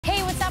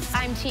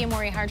I'm Tia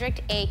Mori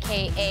Hardrick,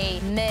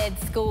 a.k.a.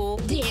 Med-School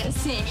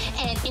Dancing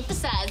and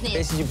emphasizing.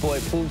 This is your boy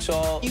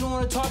Poochall. You don't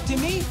want to talk to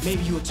me?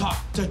 Maybe you'll talk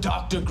to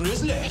Dr.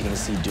 Grizzly. You're gonna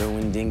see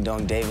Derwin Ding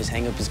Dong Davis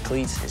hang up his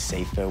cleats and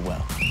say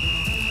farewell.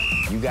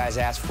 You guys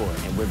asked for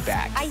it, and we're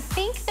back. I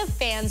think the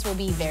fans will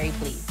be very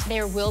pleased.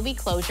 There will be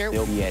closure.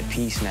 They'll be at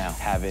peace now,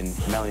 having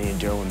Melanie and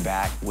Derwin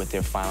back with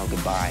their final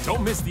goodbye.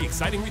 Don't miss the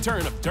exciting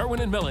return of Derwin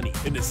and Melanie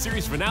in the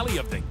series finale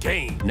of The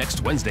Game.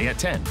 Next Wednesday at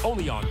 10,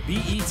 only on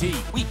BET.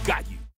 We got you.